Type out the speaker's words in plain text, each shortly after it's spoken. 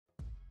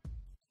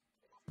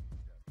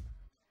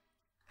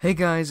Hey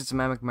guys, it's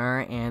Matt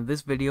McMara, and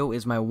this video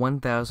is my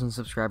 1,000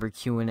 subscriber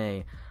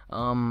Q&A.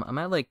 I'm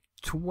at like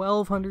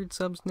 1,200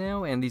 subs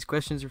now, and these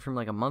questions are from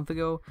like a month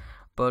ago.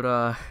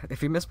 But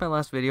if you missed my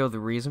last video, the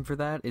reason for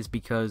that is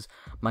because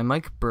my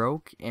mic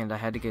broke, and I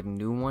had to get a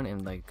new one,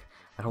 and like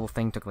that whole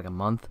thing took like a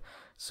month.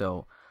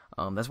 So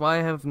that's why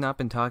I have not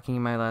been talking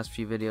in my last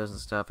few videos and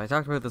stuff. I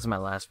talked about this in my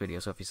last video,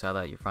 so if you saw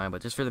that, you're fine.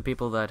 But just for the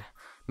people that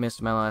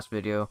missed my last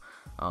video,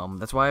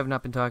 that's why I've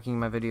not been talking in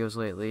my videos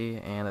lately,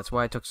 and that's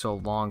why it took so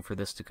long for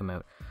this to come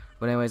out.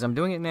 But anyways, I'm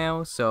doing it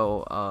now,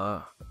 so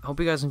hope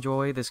you guys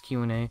enjoy this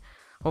Q&A.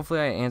 Hopefully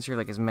I answer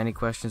like as many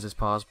questions as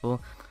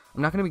possible.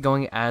 I'm not going to be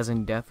going as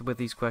in-depth with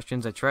these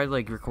questions. I tried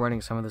like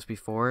recording some of this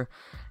before,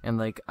 and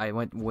like I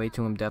went way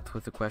too in-depth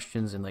with the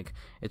questions, and like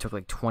it took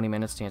like 20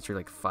 minutes to answer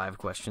like 5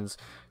 questions.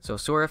 So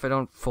sorry if I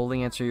don't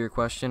fully answer your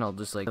question. I'll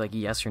just like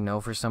yes or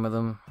no for some of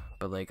them,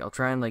 but like I'll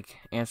try and like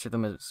answer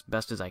them as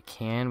best as I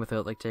can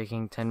without like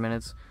taking 10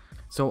 minutes.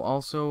 So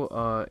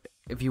also,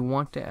 if you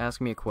want to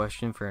ask me a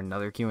question for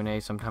another Q&A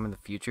sometime in the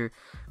future,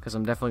 because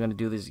I'm definitely going to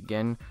do this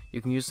again,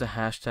 you can use the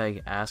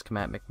hashtag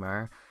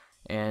AskMattMcMara.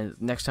 And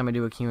next time I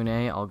do a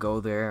Q&A, I'll go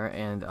there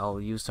and I'll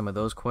use some of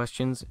those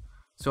questions.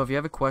 So if you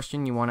have a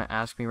question you want to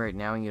ask me right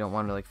now and you don't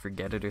want to like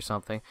forget it or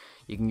something,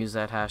 you can use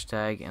that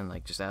hashtag and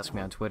like just ask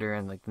me on Twitter,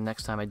 and like the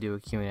next time I do a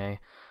Q&A,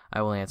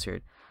 I will answer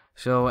it.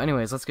 So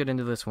anyways, let's get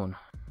into this one.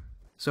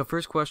 So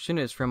first question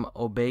is from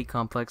Obey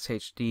Complex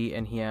HD,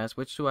 and he asks,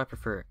 which do I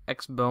prefer,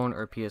 Xbone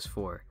or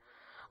PS4?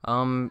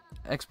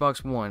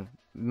 Xbox One,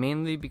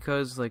 mainly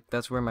because like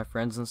that's where my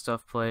friends and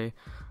stuff play.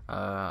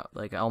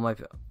 Like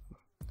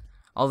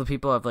all the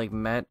people I've like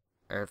met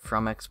are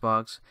from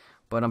Xbox,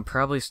 but I'm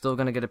probably still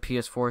gonna get a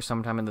PS4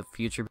 sometime in the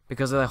future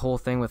because of that whole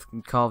thing with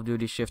Call of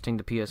Duty shifting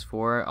to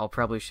PS4. I'll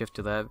probably shift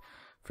to that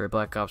for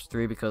Black Ops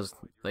 3 because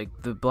like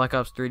the Black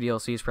Ops 3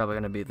 DLC is probably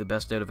gonna be the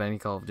best out of any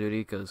Call of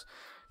Duty because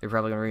they're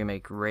probably gonna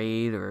remake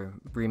Raid or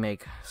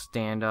remake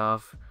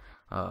Standoff,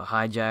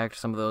 Hijacked,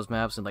 some of those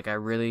maps, and like I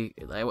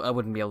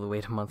wouldn't be able to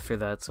wait a month for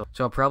that. So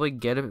I'll probably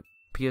get a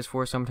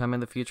PS4 sometime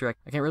in the future.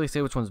 I can't really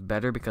say which one's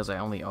better because I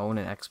only own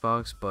an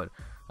Xbox, but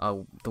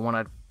the one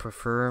I'd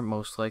prefer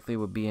most likely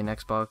would be an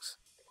Xbox.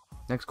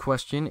 Next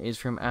question is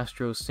from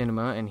Astro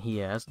Cinema, and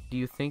he asked, do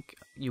you think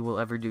you will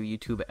ever do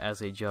YouTube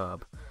as a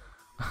job?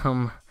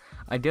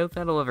 I doubt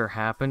that'll ever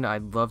happen.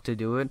 I'd love to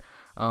do it.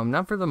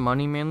 Not for the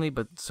money mainly,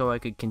 but so I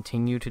could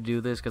continue to do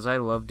this, because I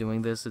love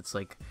doing this. It's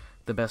like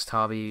the best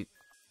hobby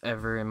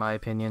ever in my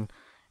opinion.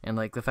 And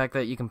like the fact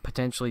that you can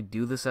potentially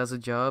do this as a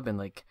job, and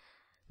like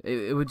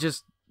I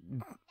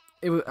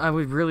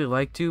would really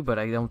like to, but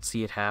I don't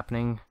see it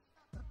happening.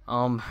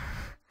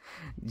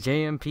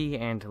 JMP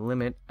and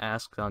Limit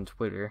asked on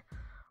Twitter,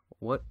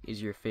 what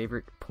is your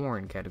favorite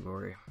porn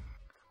category?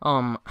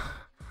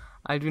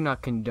 I do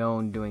not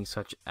condone doing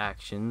such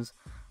actions.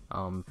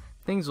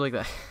 Things like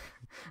that.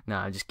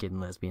 Nah, I'm just kidding,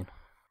 lesbian.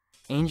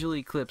 Angel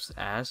Eclipse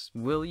asks,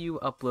 will you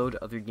upload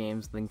other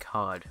games than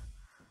COD?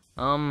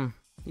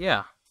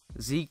 Yeah.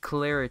 Z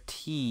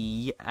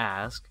Clarity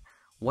asks,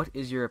 what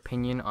is your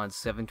opinion on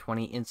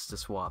 720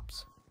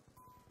 Insta-swaps?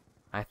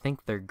 I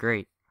think they're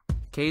great.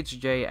 Cage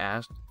J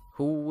asked,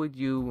 who would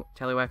you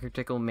Tallywhacker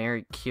Tickle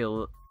marry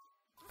kill?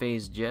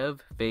 FaZe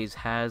Jev, FaZe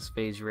Has,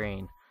 FaZe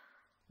Rain?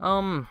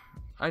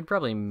 I'd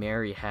probably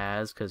marry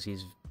Has because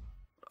he's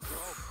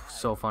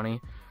so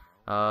funny.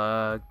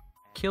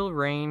 Kill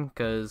Rain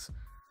because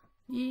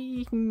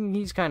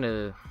he's kind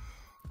of,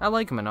 I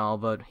like him and all,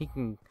 but he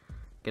can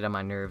get on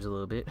my nerves a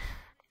little bit.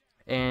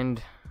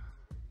 And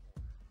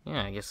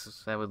yeah, I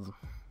guess that would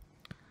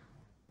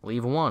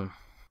leave one.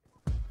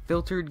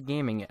 Filtered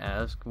Gaming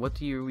asks, what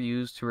do you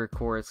use to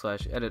record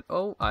 / edit?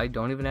 Oh, I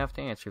don't even have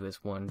to answer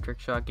this one.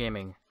 Trickshot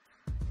Gaming,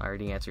 I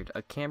already answered.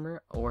 A camera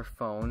or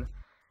phone.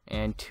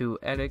 And to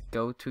edit,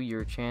 go to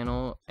your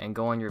channel and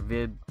go on your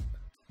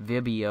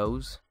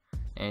Vibios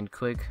and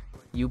click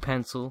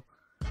Upencil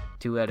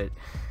to edit.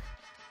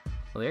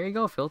 Well, there you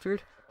go,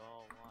 Filtered.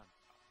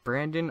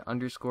 Brandon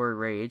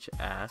 _Rage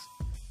asked,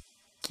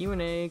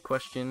 Q&A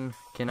question,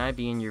 can I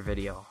be in your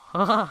video?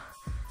 Haha,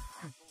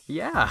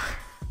 yeah.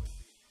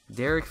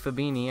 Derek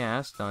Fabini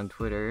asked on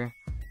Twitter,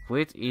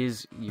 what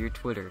is your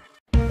Twitter?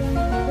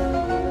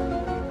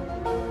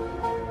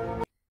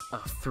 A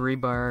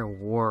 3-bar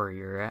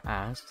warrior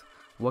asked,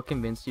 what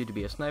convinced you to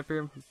be a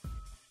sniper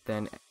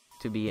than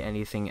to be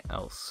anything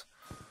else?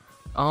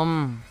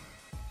 I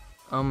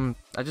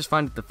just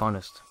find it the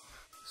funnest.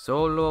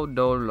 Solo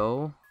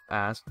Dolo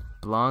asked,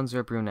 blondes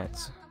or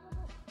brunettes?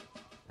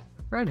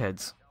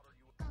 Redheads.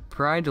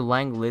 Pride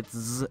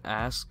Langlitz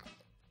asked,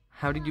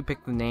 how did you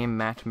pick the name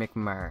Matt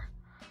McMara?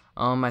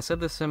 I said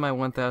this in my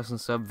 1,000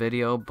 sub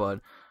video, but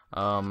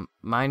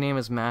my name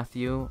is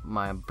Matthew,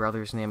 my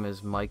brother's name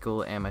is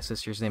Michael, and my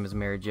sister's name is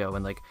Mary Jo,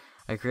 and like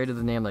I created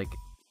the name like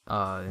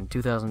in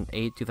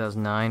 2008,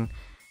 2009,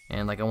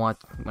 and like when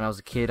I was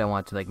a kid I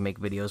wanted to like make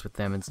videos with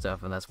them and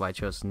stuff, and that's why I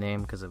chose the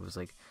name, because it was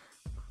like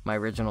my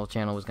original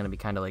channel was gonna be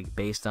kind of like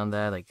based on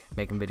that, like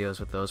making videos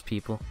with those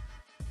people.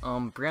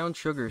 Brown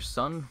Sugar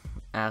Son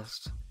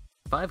asked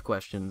 5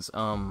 questions.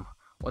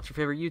 What's your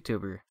favorite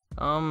YouTuber?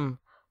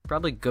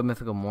 probably Good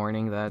Mythical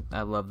Morning. That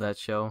I love that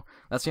show.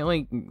 That's the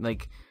only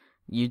like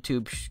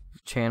YouTube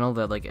channel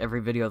that like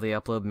every video they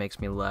upload makes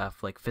me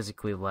laugh, like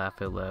physically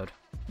laugh out loud.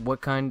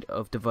 What kind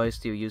of device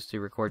do you use to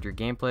record your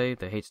gameplay?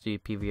 The HD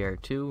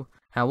PVR 2.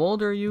 How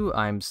old are you?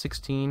 I'm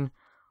 16.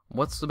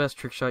 What's the best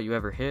trick shot you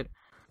ever hit?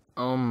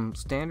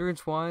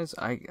 Standards wise,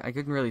 I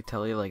couldn't really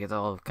tell you, like it's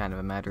all kind of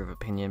a matter of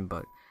opinion,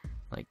 but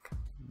like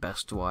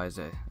best wise,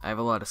 I have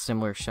a lot of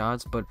similar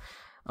shots, but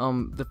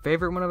the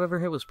favorite one I've ever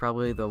hit was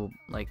probably the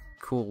like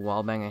cool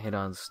wall bang I hit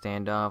on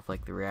Standoff,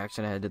 like the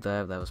reaction I had to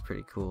that was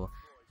pretty cool.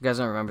 If you guys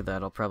don't remember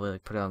that, I'll probably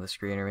like put it on the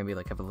screen or maybe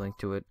like have a link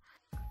to it.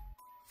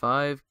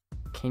 5.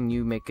 Can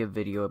you make a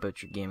video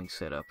about your gaming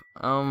setup?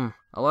 A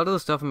lot of the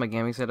stuff in my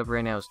gaming setup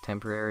right now is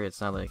temporary.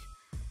 It's not like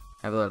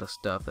I have a lot of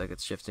stuff that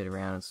gets shifted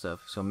around and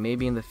stuff, so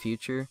maybe in the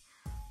future.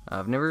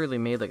 I've never really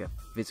made like a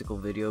physical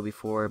video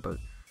before, but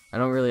I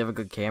don't really have a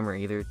good camera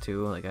either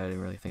too, like I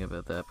didn't really think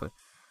about that, but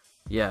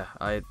yeah,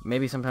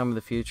 maybe sometime in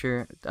the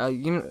future.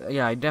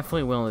 Yeah, I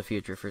definitely will in the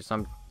future for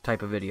some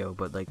type of video,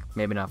 but like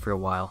maybe not for a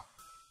while.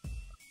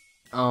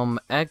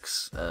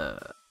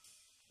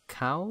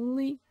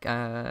 Cowley?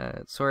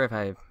 Sorry if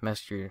I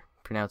messed your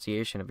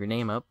pronunciation of your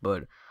name up,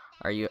 but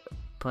are you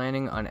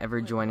planning on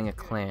ever joining a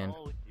clan?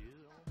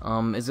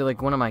 Is it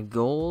like one of my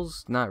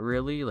goals? Not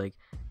really. Like,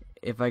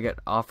 if I get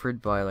offered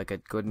by like a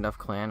good enough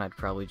clan, I'd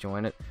probably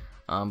join it.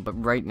 But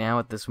right now,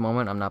 at this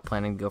moment, I'm not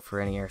planning to go for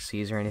any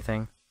RCs or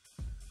anything.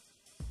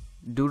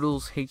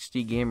 Doodles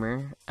HD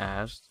Gamer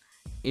asked,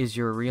 "Is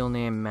your real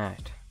name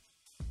Matt?"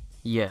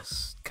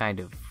 Yes, kind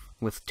of,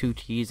 with 2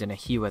 T's and a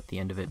Hugh at the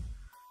end of it.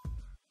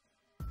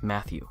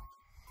 Matthew.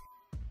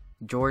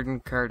 Jordan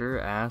Carter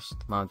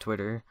asked on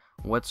Twitter,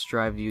 "What's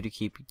drive you to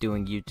keep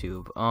doing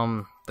YouTube?"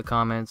 The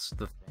comments,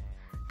 the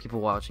people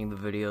watching the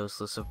videos,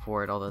 the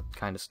support, all that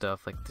kind of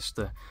stuff, like just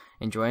the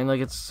enjoying, like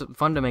it's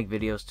fun to make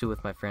videos too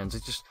with my friends.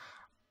 It's just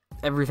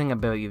everything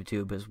about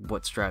YouTube is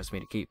what drives me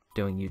to keep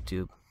doing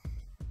YouTube.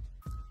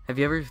 Have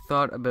you ever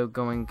thought about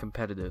going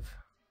competitive?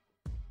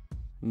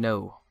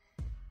 No.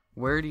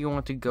 Where do you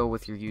want to go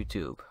with your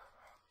YouTube?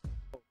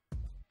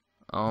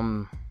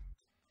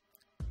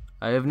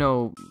 I have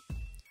no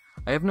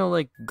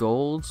like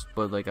goals,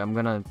 but like I'm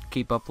gonna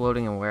keep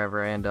uploading, and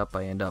wherever I end up,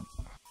 I end up.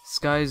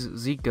 Skies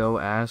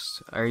Zico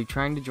asked, "Are you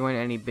trying to join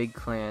any big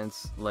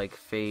clans like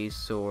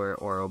Face or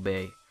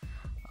Obey?"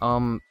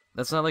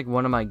 That's not like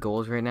one of my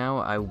goals right now.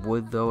 I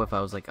would though if I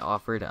was like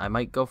offered. I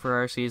might go for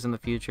RCs in the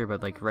future,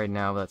 but like right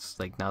now that's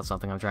like not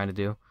something I'm trying to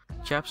do.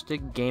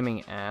 Chapstick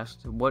Gaming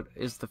asked, "What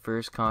is the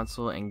first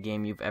console and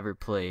game you've ever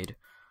played?"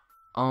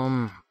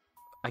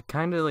 I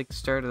kind of like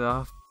started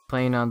off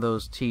playing on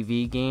those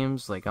TV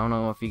games. Like, I don't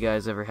know if you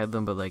guys ever had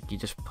them, but like you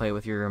just play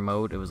with your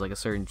remote. It was like a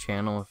certain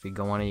channel. If you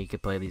go on it, you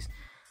could play these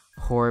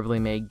horribly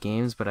made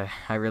games, but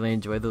I really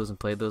enjoyed those and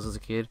played those as a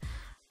kid.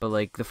 But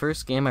like the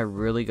first game I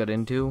really got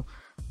into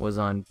was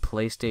on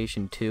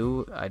PlayStation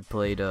 2. I'd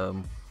played it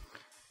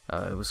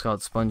was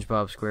called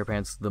SpongeBob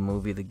SquarePants the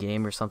movie, the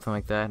game, or something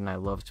like that, and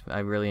I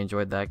really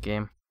enjoyed that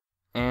game.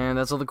 And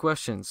that's all the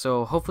questions.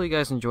 So hopefully you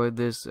guys enjoyed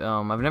this.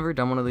 I've never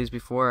done one of these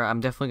before. I'm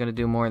definitely gonna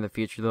do more in the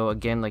future though.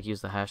 Again, like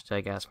use the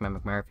hashtag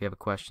AskMattMcMurray if you have a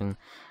question.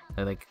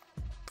 Like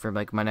for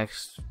like my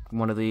next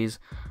one of these,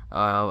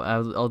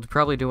 I'll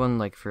probably do one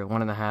like for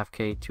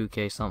 1.5K,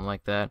 2K, something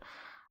like that.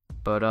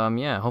 But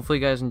yeah, hopefully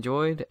you guys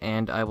enjoyed,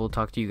 and I will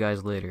talk to you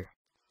guys later.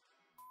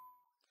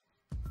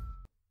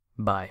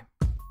 Bye.